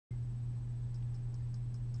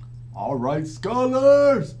All right,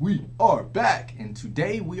 scholars, we are back, and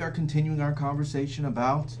today we are continuing our conversation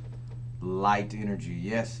about light energy.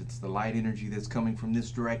 Yes, it's the light energy that's coming from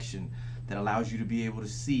this direction that allows you to be able to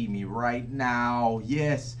see me right now.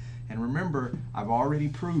 Yes, and remember, I've already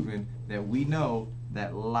proven that we know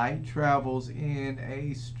that light travels in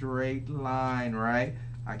a straight line, right?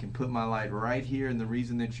 I can put my light right here, and the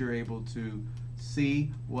reason that you're able to see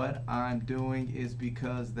what I'm doing is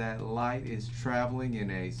because that light is traveling in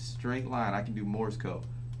a straight line. I can do Morse code.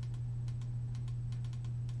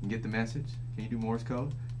 You get the message? Can you do Morse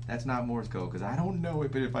code? That's not Morse code because I don't know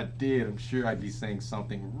it, but if I did, I'm sure I'd be saying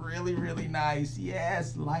something really, really nice.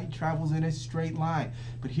 Yes, light travels in a straight line.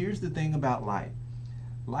 But here's the thing about light.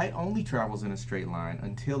 Light only travels in a straight line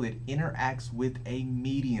until it interacts with a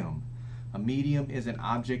medium. A medium is an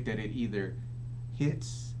object that it either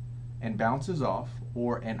hits and bounces off,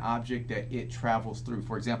 or an object that it travels through.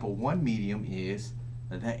 For example, one medium is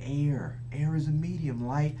the air. Air is a medium.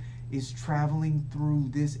 Light is traveling through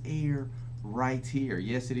this air right here.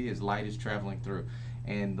 Yes, it is. Light is traveling through.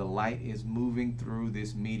 And the light is moving through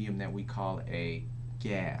this medium that we call a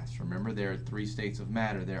gas. Remember, there are three states of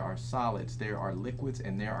matter. There are solids, there are liquids,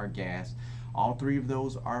 and there are gas. All three of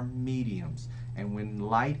those are mediums. And when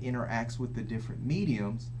light interacts with the different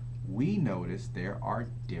mediums, we notice there are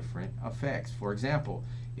different effects. For example,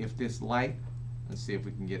 if this light, let's see if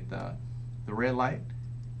we can get the red light,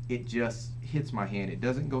 it just hits my hand. It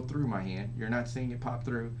doesn't go through my hand. You're not seeing it pop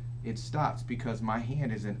through. It stops because my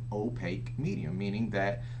hand is an opaque medium, meaning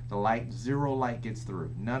that the light, zero light gets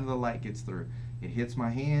through. None of the light gets through. It hits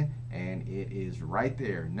my hand and it is right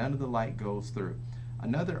there. None of the light goes through.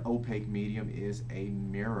 Another opaque medium is a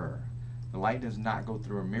mirror. The light does not go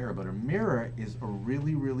through a mirror, but a mirror is a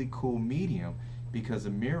really, really cool medium because a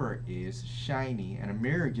mirror is shiny, and a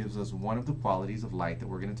mirror gives us one of the qualities of light that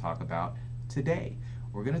we're going to talk about today.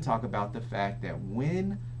 We're going to talk about the fact that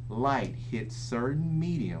when light hits certain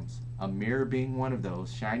mediums, a mirror being one of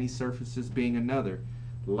those, shiny surfaces being another,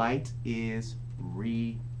 light is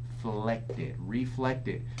reflected.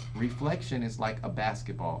 Reflected. Reflection is like a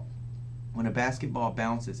basketball. When a basketball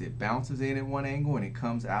bounces, it bounces in at one angle and it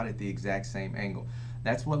comes out at the exact same angle.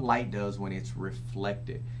 That's what light does when it's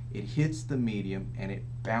reflected. It hits the medium and it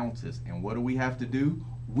bounces. And what do we have to do?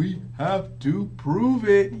 We have to prove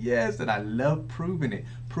it. Yes, and I love proving it.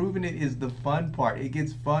 Proving it is the fun part. It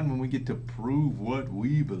gets fun when we get to prove what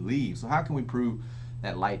we believe. So how can we prove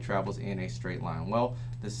that light travels in a straight line? Well,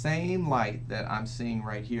 the same light that I'm seeing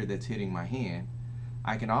right here that's hitting my hand,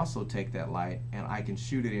 I can also take that light and I can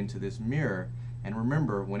shoot it into this mirror. And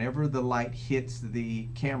remember, whenever the light hits the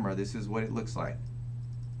camera, this is what it looks like.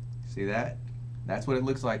 See that? That's what it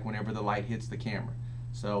looks like whenever the light hits the camera.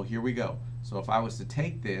 So here we go. So if I was to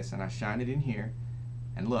take this and I shine it in here,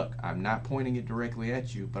 and look, I'm not pointing it directly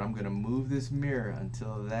at you, but I'm going to move this mirror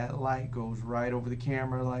until that light goes right over the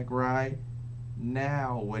camera, like right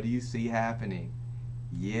now. What do you see happening?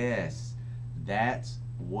 Yes, that's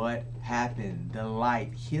what happened. The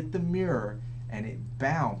light hit the mirror and it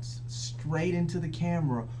bounced straight into the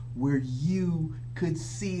camera where you could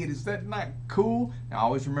see it. Is that not cool? Now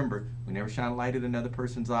always remember, we never shine light at another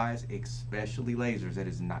person's eyes, especially lasers. That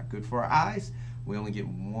is not good for our eyes. We only get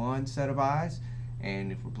one set of eyes,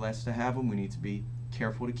 and if we're blessed to have them, we need to be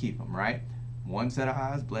careful to keep them, right? One set of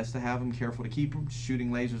eyes, blessed to have them, careful to keep them.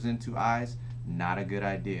 Shooting lasers into eyes, not a good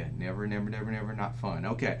idea. Never, never, never, never, not fun.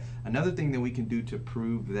 Okay, another thing that we can do to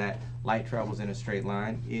prove that light travels in a straight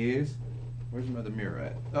line is, where's my other mirror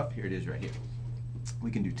at? Oh, here it is right here.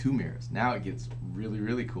 We can do two mirrors. Now it gets really,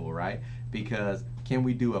 really cool, right? Because can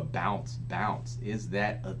we do a bounce, bounce? Is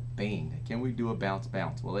that a thing? Can we do a bounce,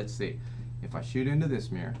 bounce? Well, let's see. If I shoot into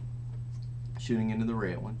this mirror, shooting into the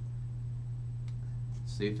red one,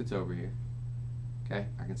 let's see if it's over here. Okay,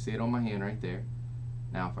 I can see it on my hand right there.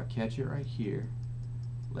 Now if I catch it right here,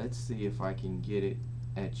 let's see if I can get it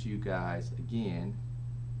at you guys again.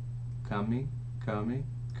 Coming, coming,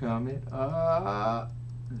 coming.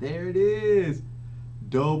 There it is.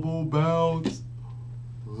 Double bounce.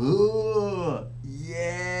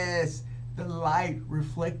 Yes, the light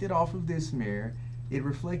reflected off of this mirror. It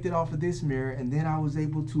reflected off of this mirror, and then I was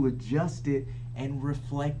able to adjust it and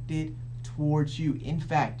reflect it towards you. In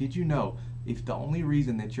fact, did you know, if the only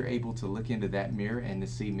reason that you're able to look into that mirror and to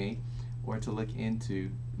see me, or to look into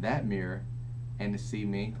that mirror and to see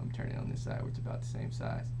me, I'm turning on this side where it's about the same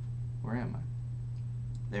size. Where am I?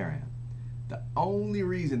 There I am. The only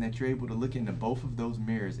reason that you're able to look into both of those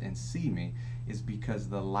mirrors and see me is because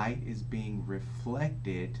the light is being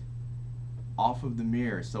reflected off of the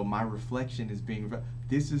mirror. So my reflection is being,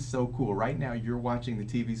 this is so cool. Right now you're watching the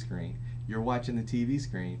TV screen. You're watching the TV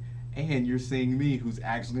screen and you're seeing me who's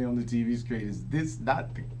actually on the TV screen. Is this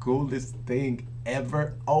not the coolest thing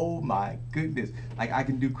ever? Oh my goodness. Like, I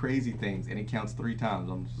can do crazy things and it counts 3 times.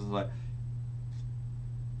 I'm just like,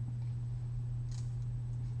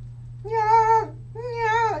 yeah,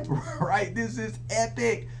 yeah. Right? This is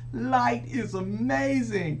epic. Light is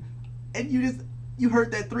amazing. And you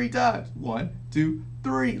heard that 3 times. 1, 2,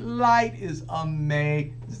 3. Light is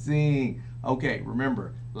amazing. Okay,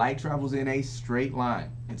 remember, light travels in a straight line.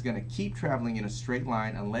 It's going to keep traveling in a straight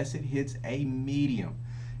line unless it hits a medium.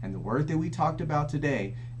 And the word that we talked about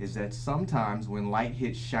today is that sometimes when light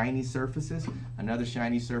hits shiny surfaces, another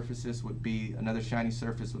shiny surface would be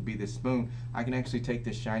this spoon. I can actually take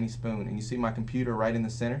this shiny spoon, and you see my computer right in the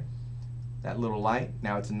center? That little light.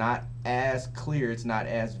 Now, it's not as clear, it's not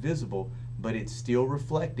as visible, but it's still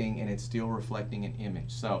reflecting, and it's still reflecting an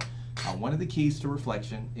image. So one of the keys to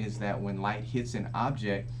reflection is that when light hits an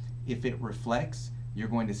object, if it reflects, you're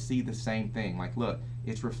going to see the same thing. Like, look,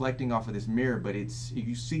 it's reflecting off of this mirror, but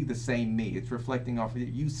you see the same me. It's reflecting off of it.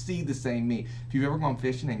 You see the same me. If you've ever gone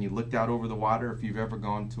fishing and you looked out over the water, if you've ever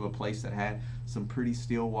gone to a place that had some pretty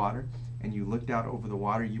still water and you looked out over the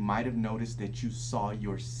water, you might have noticed that you saw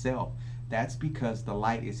yourself. That's because the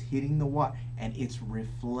light is hitting the water and it's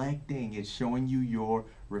reflecting. It's showing you your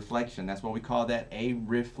reflection. That's why we call that a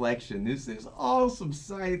reflection. This is awesome.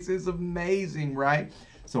 Science is amazing, right?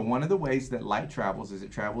 So one of the ways that light travels is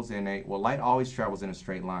it travels in light always travels in a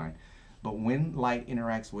straight line. But when light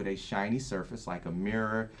interacts with a shiny surface like a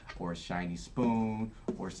mirror or a shiny spoon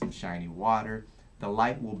or some shiny water, the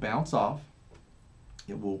light will bounce off.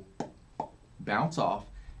 It will bounce off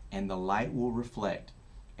and the light will reflect.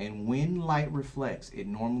 And when light reflects, it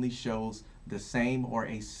normally shows the same or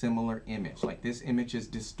a similar image. Like, this image is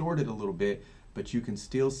distorted a little bit, but you can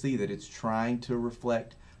still see that it's trying to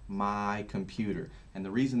reflect my computer. And the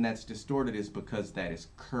reason that's distorted is because that is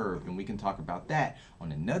curved. And we can talk about that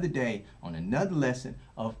on another day, on another lesson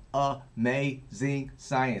of amazing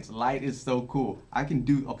science. Light is so cool.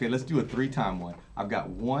 Okay, let's do a 3-time one. I've got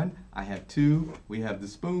 1, I have 2, we have the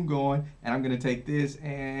spoon going, and I'm gonna take this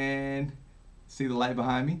and see the light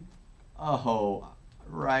behind me? Oh,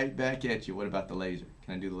 right back at you. What about the laser?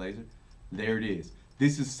 Can I do the laser? There it is.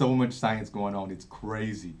 This is so much science going on. It's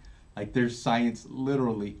crazy. Like, there's science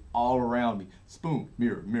literally all around me. Spoon,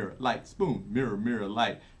 mirror, mirror, light. Spoon, mirror, mirror,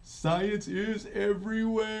 light. Science is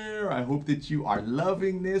everywhere. I hope that you are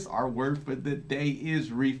loving this. Our word for the day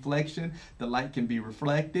is reflection. The light can be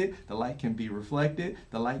reflected. The light can be reflected.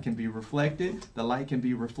 The light can be reflected. The light can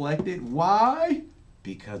be reflected. Why?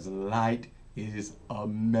 Because light is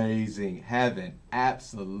amazing. Have an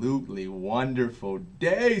absolutely wonderful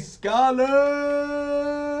day, scholars.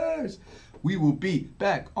 We will be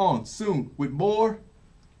back on soon with more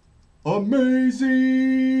amazing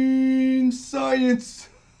science.